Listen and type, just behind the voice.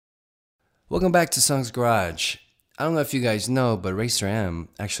Welcome back to Sung's Garage. I don't know if you guys know, but Racer M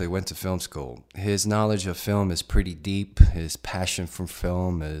actually went to film school. His knowledge of film is pretty deep, his passion for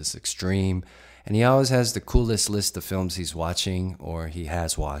film is extreme, and he always has the coolest list of films he's watching or he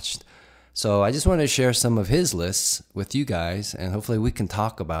has watched. So I just wanted to share some of his lists with you guys, and hopefully we can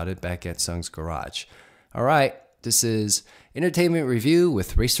talk about it back at Sung's Garage. All right, this is Entertainment Review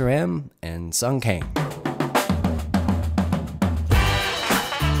with Racer M and Sung Kang.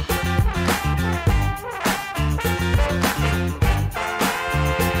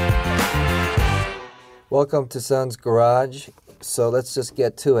 Welcome to Sung's Garage. So let's just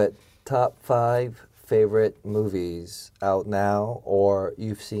get to it. Top 5 favorite movies out now or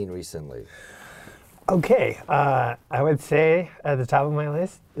you've seen recently. Okay, I would say at the top of my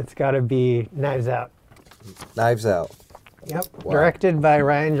list, it's got to be Knives Out. Knives Out. Yep. Wow. Directed by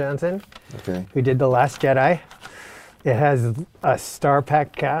Rian Johnson, Okay. who did The Last Jedi. It has a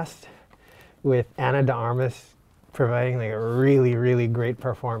star-packed cast with Ana de Armas providing like a really, really great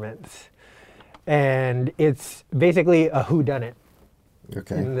performance. And it's basically a whodunit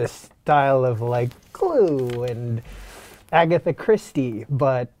Okay. in the style of like Clue and Agatha Christie,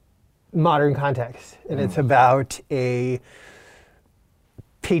 but modern context. And it's about a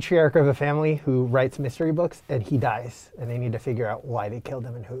patriarch of a family who writes mystery books and he dies. And they need to figure out why they killed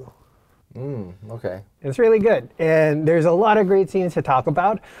him and who. Okay. It's really good. And there's a lot of great scenes to talk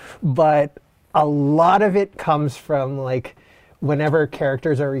about, but a lot of it comes from like whenever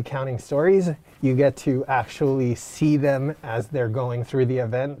characters are recounting stories, you get to actually see them as they're going through the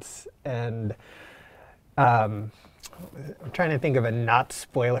events. And I'm trying to think of a not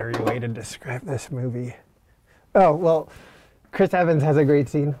spoilery way to describe this movie. Oh, well, Chris Evans has a great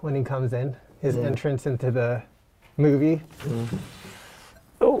scene when he comes in, his entrance into the movie.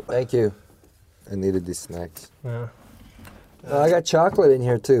 Oh, Thank you. I needed these snacks. yeah. I got chocolate in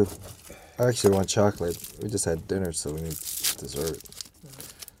here too. I actually want chocolate. We just had dinner, so we need dessert.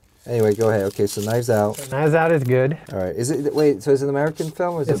 Anyway, go ahead. Okay, so Knives Out. Knives Out is good. All right. Is it wait? So is it an American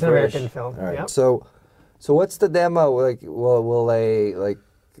film or is It's it an British? American film, All right. yep. So what's the demo? Like, will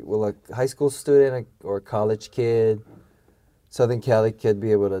a high school student or a college kid, Southern Cali kid,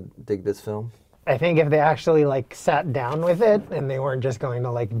 be able to dig this film? I think if they actually like sat down with it and they weren't just going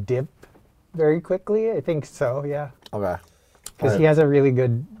to like dip very quickly, I think so, yeah. Okay. Because he has a really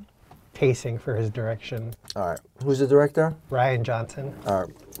good pacing for his direction. All right. Who's the director? Rian Johnson. All right.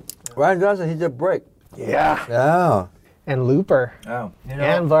 Rian Johnson. He did Brick. Yeah. Yeah. And Looper. Oh.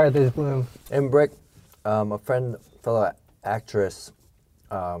 And Barthes Bloom. In Brick, a fellow actress,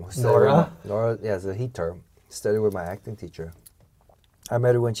 who studied Nora? Nora, yeah, it's a he term. Studied with my acting teacher. I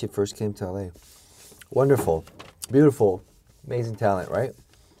met her when she first came to LA. Wonderful, beautiful, amazing talent, right?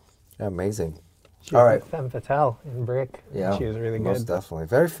 Yeah, amazing. She All was right. Femme Fatale in Brick. Yeah, She was really most good. definitely.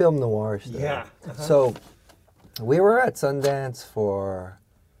 Very film noir stuff. Yeah. So, we were at Sundance for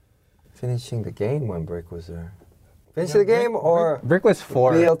finishing the game when Brick was there. Finishing the game or Brick was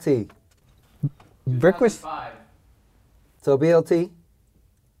 4. BLT? Brick was... So BLT?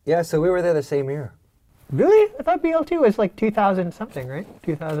 Yeah, so we were there the same year. Really? I thought BLT was like 2000 something, right?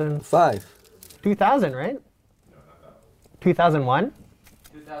 2000, 5. 2000, right? 2001?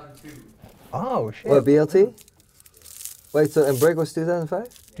 2002. Oh, shit. What, BLT? Wait, so and Brick was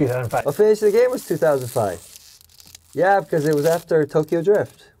 2005? 2005. Well, Finish the Game was 2005. Yeah, because it was after Tokyo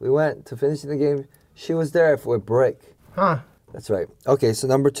Drift. We went to Finishing the Game. She was there with Brick. Huh. That's right. Okay, so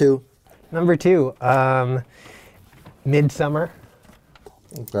number 2. Number 2, Midsummer.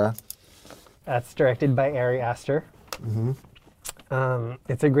 Okay. That's directed by Ari Aster.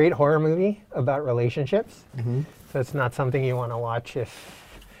 It's a great horror movie about relationships. So it's not something you want to watch if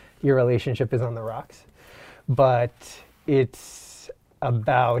your relationship is on the rocks. But it's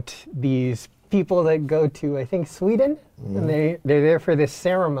about these people that go to, I think, Sweden. And they're there for this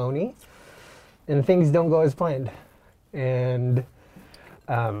ceremony. And things don't go as planned. And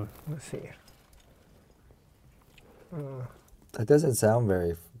let's see. That doesn't sound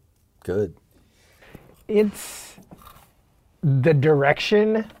very good. It's the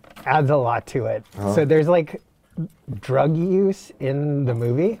direction adds a lot to it. So there's like drug use in the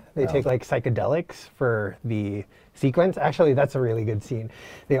movie. They take like psychedelics for the sequence. Actually, that's a really good scene.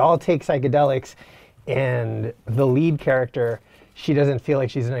 They all take psychedelics and the lead character, she doesn't feel like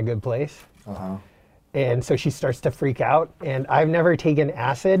she's in a good place. And so she starts to freak out. And I've never taken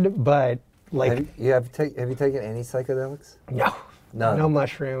acid, but like, Have you taken any psychedelics? no. None. No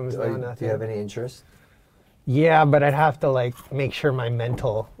mushrooms, no Do nothing. you have any interest? Yeah, but I'd have to like make sure my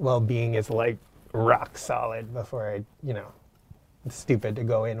mental well-being is like rock solid before I, it's stupid to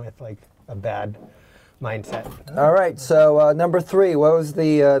go in with like a bad mindset. All right, so number 3. What was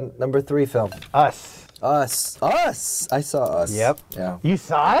the number 3 film? Us. Us. I saw Us. Yep. Yeah. You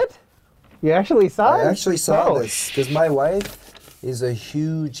saw it? You actually saw it? I actually saw Oh, this because my wife is a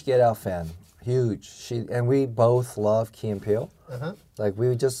huge Get Out fan. Huge. And we both love Key and Peele. Like we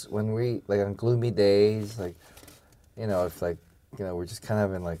would just when we like on gloomy days, like if we're just kind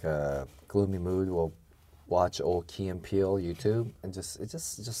of in like a gloomy mood, we'll watch old Key and Peele YouTube and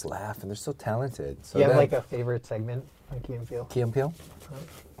just laugh. And they're so talented. So you have then- like a favorite segment on Key and Peele? Key and Peele?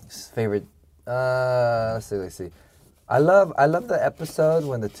 Favorite? Let's see. I love the episode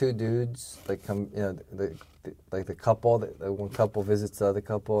when the two dudes like come, the couple, the one couple visits the other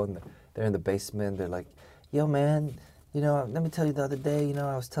couple, and they're in the basement. They're like, "Yo, man, let me tell you the other day,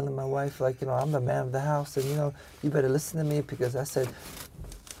 I was telling my wife, like, I'm the man of the house, and you better listen to me because I said,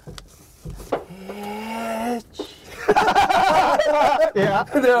 bitch." Yeah.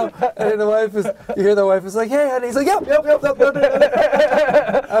 And then you hear the wife is like, "Hey, honey." He's like, yep. I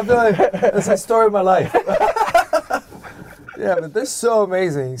feel like that's the story of my life. Yeah, but they're so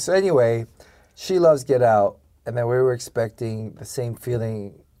amazing. So anyway, she loves Get Out, and then we were expecting the same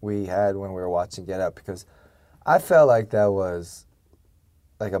feeling we had when we were watching Get Out because I felt like that was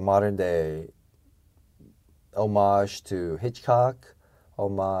like a modern day homage to Hitchcock,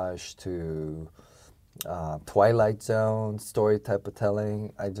 homage to Twilight Zone story type of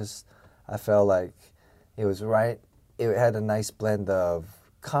telling. I felt like it was right. It had a nice blend of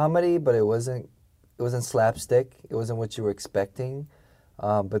comedy, but it wasn't slapstick. It wasn't what you were expecting.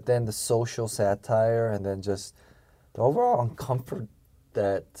 But then the social satire and then just the overall uncomfort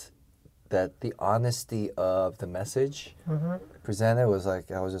that the honesty of the message presented was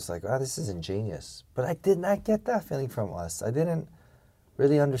like, I was just like, wow, this is ingenious. But I did not get that feeling from Us. I didn't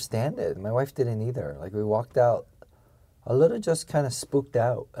really understand it. My wife didn't either. Like we walked out a little just kind of spooked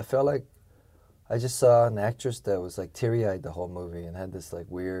out. I felt like I just saw an actress that was like teary-eyed the whole movie and had this like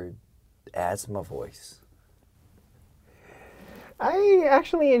weird asthma voice. I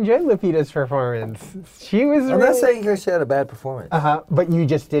actually enjoyed Lupita's performance. She was I'm not saying she had a bad performance. but you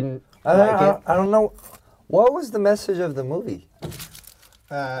just didn't I like don't know. What was the message of the movie? it.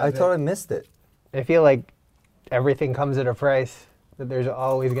 I totally missed it. I feel like everything comes at a price. That there's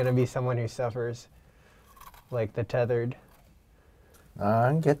always going to be someone who suffers, like the tethered. I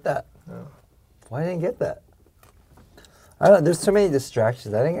didn't get that. Why didn't I get that? I don't know. There's so many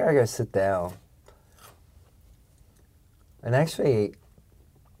distractions. I think I gotta sit down. And actually,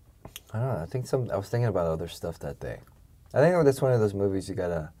 I don't know. I was thinking about other stuff that day. I think that's one of those movies you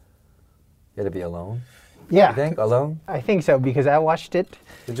gotta be alone. Yeah, You think alone? I think so because I watched it.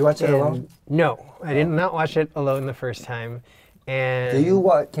 Did you watch it alone? No, I did not watch it alone the first time. And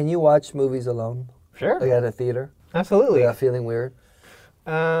Can you watch movies alone? Sure, Like at a theater? absolutely. Without feeling weird?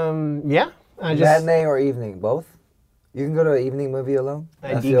 Yeah, I just Matinee or evening? Both? You can go to an evening movie alone?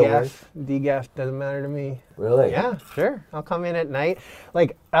 I Not feel weird? DGAF doesn't matter to me. Really? Yeah, sure. I'll come in at night.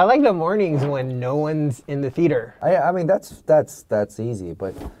 Like I like the mornings when no one's in the theater. I mean that's easy,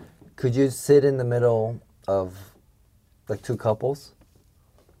 but could you sit in the middle of like two couples?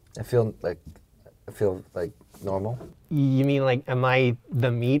 I feel like normal. You mean like, am I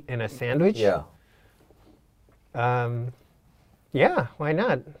the meat in a sandwich? Yeah. Yeah. Why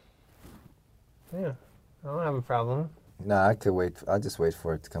not? Yeah, I don't have a problem. Nah, I could wait. I'll just wait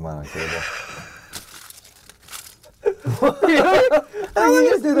for it to come out on cable. You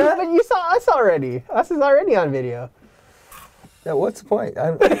just do that? But you saw Us already. Us is already on video. Yeah, what's the point?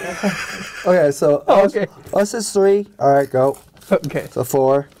 Okay, so Oh, us, okay. us is 3. All right, go. Okay. So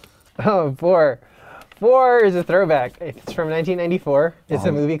 4. Oh, 4. 4 is a throwback. It's from 1994. It's Uh-huh.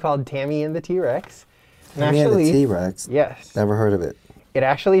 a movie called Tammy and the T-Rex. And Tammy and the T-Rex. yes, Never heard of it. it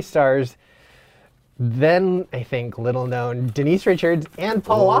actually stars then, I think, little known Denise Richards and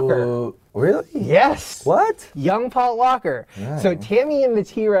Paul Walker. Ooh, really? Yes. What? Young Paul Walker. So Tammy and the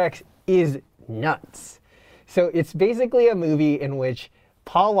T-Rex is nuts. So it's basically a movie in which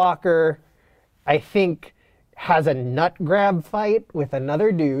Paul Walker, I think, has a nut grab fight with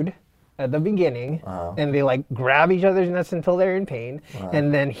another dude at the beginning, and they like grab each other's nuts until they're in pain,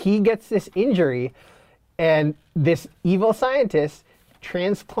 and then he gets this injury, and this evil scientist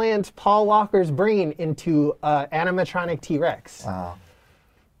transplants Paul Walker's brain into an animatronic T-Rex, Wow.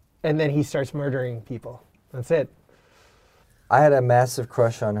 and then he starts murdering people. That's it. I had a massive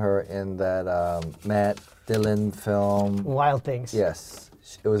crush on her in that Matt Dillon film. Wild Things. Yes,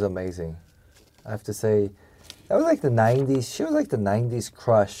 it was amazing. I have to say, that was like the 90s. She was like the 90s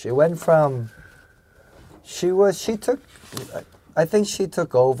crush. It went from, I think she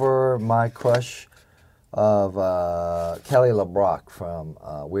took over my crush of Kelly LeBrock from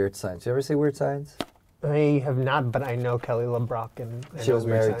Weird Science. You ever see Weird Science? I have not, but I know Kelly LeBrock and I She know was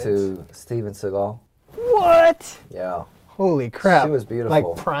Weird married Science. to Steven Seagal. What? Yeah. Holy crap! She was beautiful.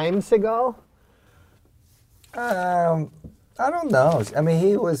 Like prime Seagal. I don't know. I mean,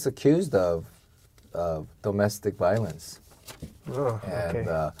 he was accused of domestic violence, Oh, and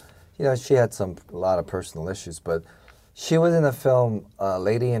okay. you know, she had a lot of personal issues. But she was in a film,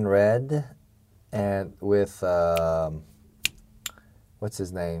 Lady in Red, and with what's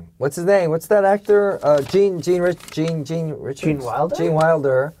his name? What's that actor? Gene Richards. Gene Wilder? Gene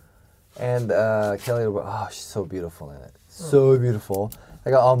Wilder, and Kelly LeBrock. Oh, she's so beautiful in it. So beautiful.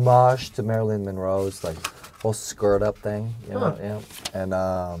 Like an homage to Marilyn Monroe's like whole skirt up thing. You know?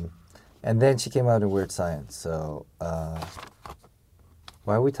 Yeah. And then she came out in Weird Science. So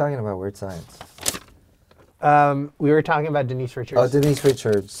why are we talking about Weird Science? We were talking about Denise Richards. Oh, Denise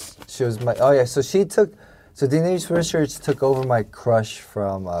Richards. She was my. Oh yeah. So Denise Richards took over my crush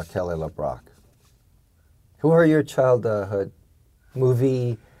from Kelly LeBrock. Who are your childhood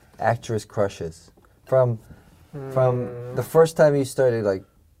movie actress crushes from the first time you started like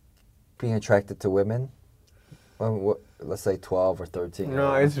being attracted to women? Let's say 12 or 13.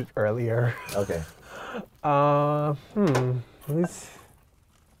 No, it's earlier. Okay. Who's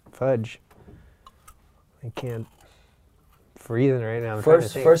fudge? I can't. Freezing right now. I'm trying to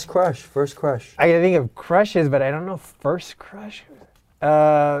think. First crush. I can think of crushes, but I don't know first crush.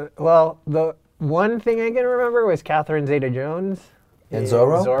 Well, the one thing I can remember was Catherine Zeta-Jones. And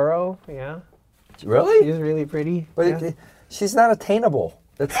Zorro? Zorro, yeah. Really? She's really pretty. But yeah. she's not attainable.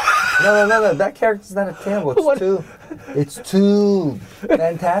 That's, no. That character's not attainable. What? It's too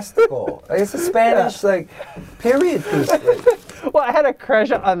fantastical. Like, it's a Spanish like period piece. Like, Well, I had a crush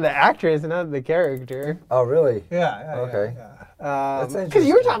on the actress, not the character. oh, really? Yeah. Okay. That's Because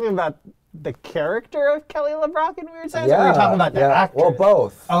you were interesting. talking about the character of Kelly LeBrock in Weird Science, or Yeah. were you talking about the actress? Well,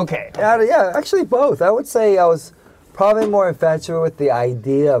 both. Okay. Yeah, actually both. I would say I was probably more infatuated with the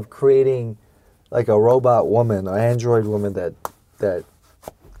idea of creating like a robot woman, an android woman that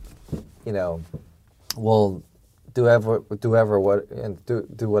you know will do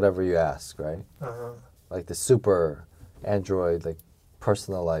whatever you ask, right? Like the super android, like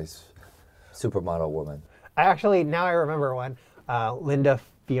personalized supermodel woman. Now I remember one. Linda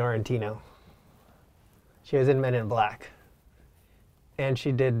Fiorentino. She was in Men in Black. And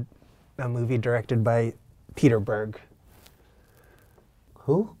she did a movie directed by Peter Berg.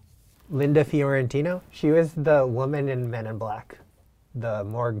 Who? Linda Fiorentino. She was the woman in Men in Black. The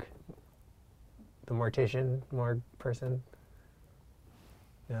morgue person.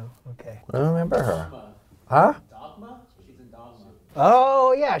 No? Okay. I don't remember her. Huh? Dogma? She's in Dogma.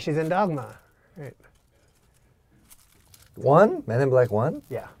 Oh, yeah, she's in Dogma. Right. Men in Black 1?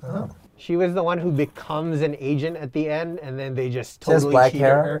 Yeah. She was the one who becomes an agent at the end, and then they just She has totally black cheated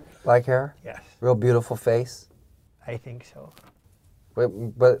hair. her. Black hair. Yes, Real beautiful face. I think so.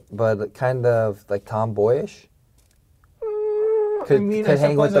 But kind of like tomboyish. Could I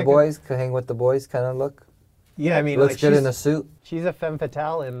hang with suppose the I could- boys. Could hang with the boys kind of look. Yeah, I mean, Looks like good she's, in a suit. she's a femme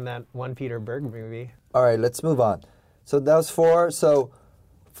fatale in that one Peter Berg movie. All right, let's move on. So that was 4. So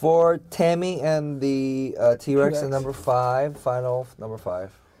for Tammy and the T-Rex T-Rex. and number 5. Final number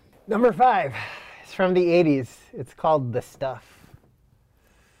 5. Number 5 is from the 80s. It's called The Stuff.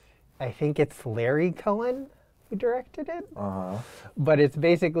 I think it's Larry Cohen who directed it. But it's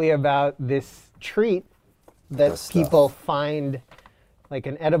basically about this treat The that Stuff. people find, like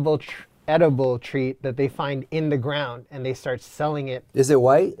an edible treat that they find in the ground, and they start selling it. Is it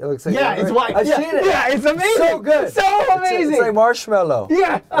white? It looks like Yeah, it's white. I've Yeah, seen it. yeah, it's amazing. So good. So amazing. It's like marshmallow.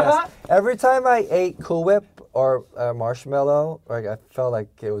 Yeah. Yes. Every time I ate Cool Whip or marshmallow, like I felt like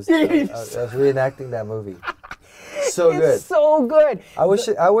it was I was reenacting that movie. So good. It's so good. I wish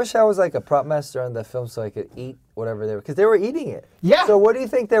I was like a prop master on the film so I could eat whatever they were, because they were eating it. Yeah. So what do you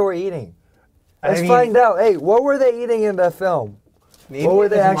think they were eating? Let's mean- find out. Hey, what were they eating in the film? Maybe What were it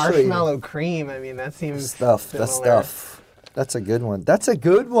they was actually eating? marshmallow cream. I mean, that seems The similar. stuff. That's a good one. That's a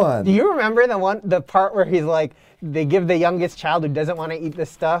good one. Do you remember the part where he's like, they give the youngest child who doesn't want to eat the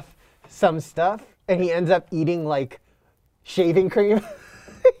stuff some stuff, and he ends up eating like shaving cream.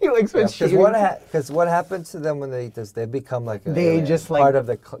 He like switched Because shaving. what happens to them when they eat this? They become like a They alien, just, like- part of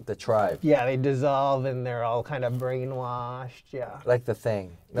the tribe, Yeah, they dissolve and they're all kind of brainwashed. Yeah. like the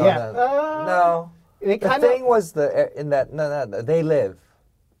Thing. No, Yeah. no. They The kind Thing of. was no. They Live.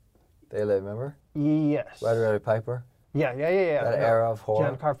 They Live. Remember? Yes. Roddy Piper. Yeah. That era of horror.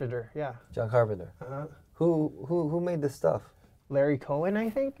 John Carpenter. Yeah. John Carpenter. Uh-huh. Who made this stuff? Larry Cohen, I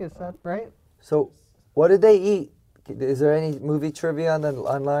think. Is that right? So, what did they eat? Is there any movie trivia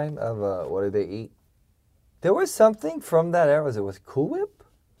online of what did they eat? There was something from that era. Was it Cool Whip?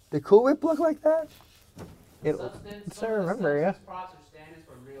 Did Cool Whip look like that? It, Substance. so I remember, yeah. Props or stand-ins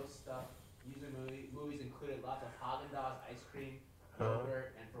for real stuff. User movies included lots of Haagen-Dazs ice cream,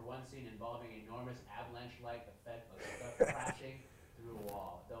 yogurt, and for one scene involving enormous avalanche-like effect of stuff crashing through a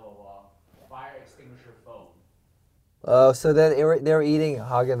wall, fire extinguisher foam. Oh, so then they were eating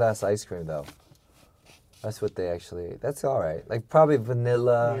Haagen-Dazs ice cream though. That's what they actually ate. That's all right. Like probably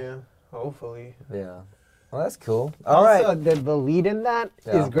vanilla. Yeah, hopefully. Yeah. Well, that's cool. All right. Also, the lead in that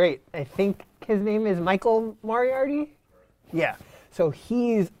is Yeah. great. I think his name is Michael Moriarty. Yeah. So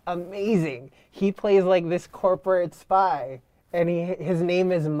he's amazing. He plays like this corporate spy, and his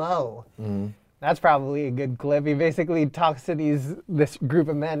name is Mo. That's probably a good clip. He basically talks to this group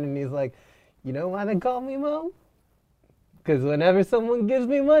of men, and he's like, "You know why they call me Mo? Because whenever someone gives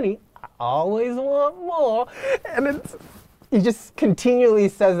me money, I always want more." And he just continually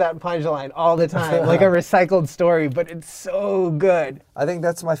says that punchline all the time, like a recycled story, but it's so good. I think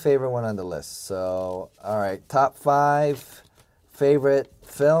that's my favorite one on the list. So, all right, top 5 favorite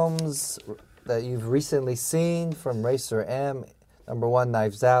films that you've recently seen from Racer M. Number 1,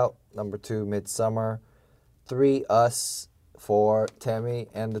 Knives Out. Number 2, Midsummer. 3, Us. 4, Tammy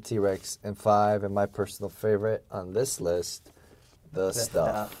and the T-Rex. And 5, and my personal favorite on this list, The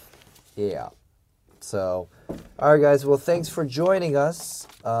Stuff. Yeah. So, all right, guys. Well, thanks for joining us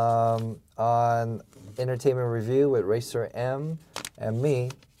on Entertainment Review with Racer M and me.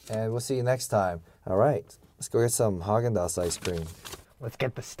 And we'll see you next time. All right. Let's go get some Haagen-Dazs ice cream. Let's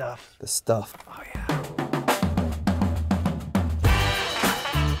get the stuff. The stuff. Oh, yeah.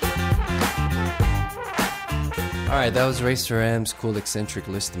 All right, that was Racer M's cool eccentric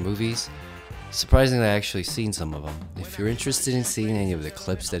list of movies. Surprisingly, I actually seen some of them. If you're interested in seeing any of the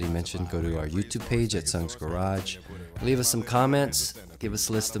clips that he mentioned, go to our YouTube page at Sung's Garage. Leave us some comments. Give us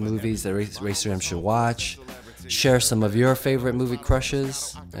a list of movies that Racer M should watch. Share some of your favorite movie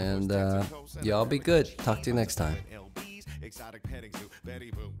crushes. And y'all be good. Talk to you next time.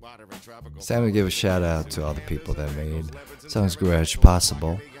 Sam would give a shout out to all the people that made Sung's Garage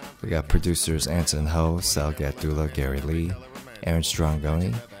possible. We got producers Anson Ho, Sal Gatdula, Gary Lee, Aaron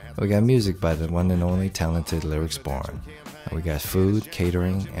Strongoni. We got music by the one and only talented Lyrics Born. And we got food,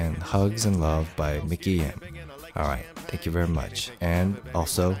 catering, and hugs and love by Mickey M. Alright, thank you very much. And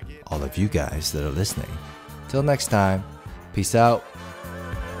also, all of you guys that are listening. Till next time, peace out.